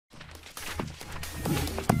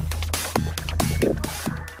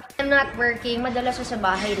I'm not working, madalas sa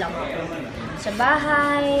bahay lang ako. Sa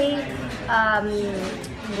bahay,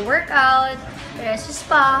 workout, rest sa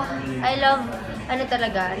spa. I love,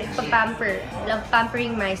 talaga, nagpa-pamper. Love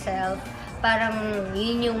pampering myself. Parang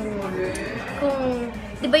yun yung, kung,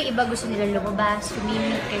 di ba iba gusto nilang lumabas,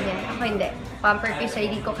 kumimik, ganyan. Ako hindi. Pamper ko yung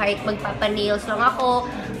sarili ko kahit magpapa-nails lang ako,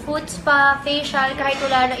 foot spa, facial, kahit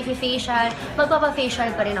wala na i-facial,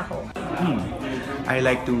 magpapa-facial pa rin ako. I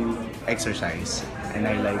like to exercise and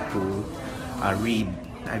I like to read.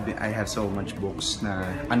 I have so much books na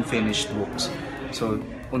unfinished books. So,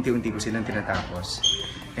 unti-unti ko silang tinatapos.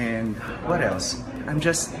 And what else?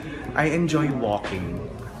 I enjoy walking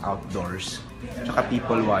outdoors. Tsaka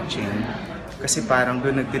people watching. Kasi parang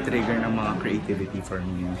doon nagtitrigger ng mga creativity for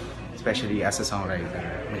me. Especially as a songwriter.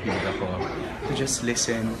 Mahilig ako to just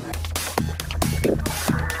listen.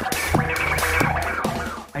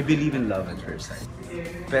 I believe in love at first sight.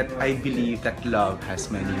 But I believe that love has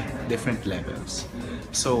many different levels.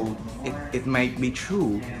 So, it might be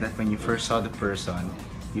true that when you first saw the person,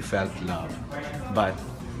 you felt love. But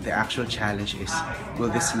the actual challenge is, will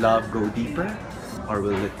this love go deeper? Or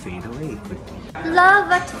will it fade away quickly? Love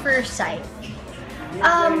at first sight.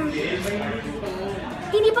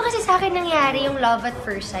 Hindi pa kasi sa akin nangyari yung love at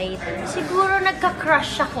first sight. Siguro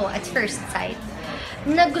nagka-crush ako at first sight.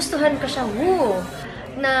 Nagustuhan ko siya, woo!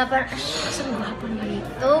 Na parang, ang gwapo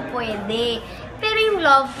nito, pwede. Pero yung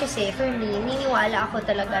love kasi, for me, niniwala ako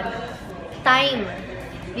talaga na time.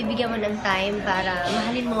 Bibigyan mo ng time para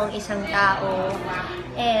mahalin mo ang isang tao.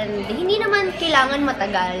 And hindi naman kailangan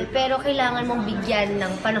matagal, pero kailangan mong bigyan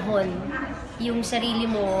ng panahon yung sarili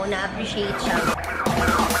mo na appreciate siya.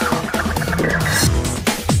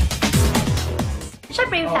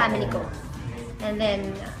 Siyempre yung family ko. And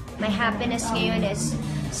then, my happiness ngayon is,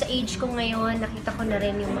 sa age ko ngayon, nakita ko na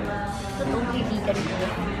rin yung mga totoong kaibigan ko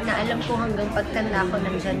na alam ko hanggang pagtanda ko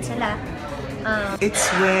nandyan sila. It's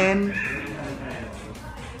when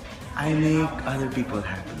I make other people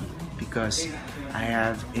happy because I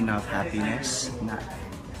have enough happiness na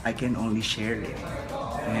I can only share it.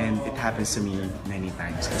 And it happens to me many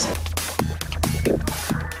times.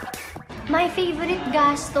 My favorite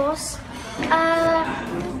gastos?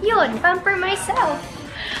 Yun, pamper myself.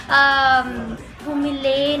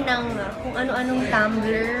 Bumili ng kung ano-anong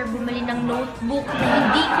tumbler, bumili ng notebook na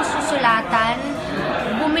hindi ko susulatan,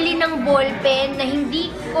 bumili ng ballpen na hindi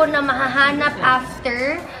ko na mahahanap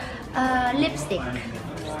after, lipstick.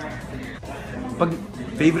 Pag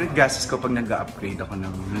favorite gastos ko pag nag-upgrade ako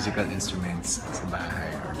ng musical instruments sa bahay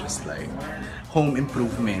or just like home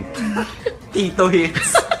improvement. Tito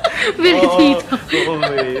hits. Very tito. Oo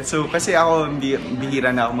eh. So kasi ako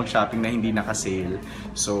bihira na ako mag-shopping na hindi naka-sale.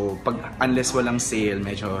 So unless walang sale,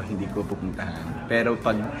 medyo hindi ko pupuntahan. Pero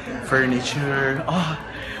pag furniture,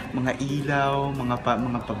 mga ilaw,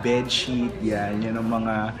 mga pa-bedsheet, yan ang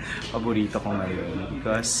mga paborito ko ngayon.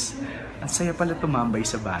 Because ang saya pala tumambay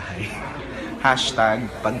sa bahay.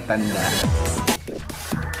 #pagtanda.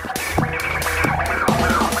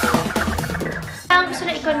 Gusto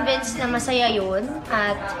na i-convince na masaya yun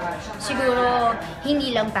at siguro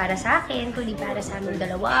hindi lang para sa akin, kundi para sa aming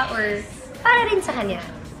dalawa or para rin sa kanya.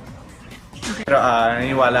 Pero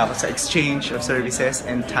naniniwala ako sa exchange of services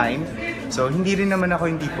and time. So hindi rin naman ako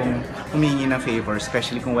yung tipong humingi ng favor,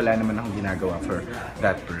 especially kung wala naman akong ginagawa for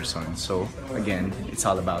that person. So again, it's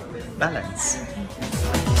all about balance.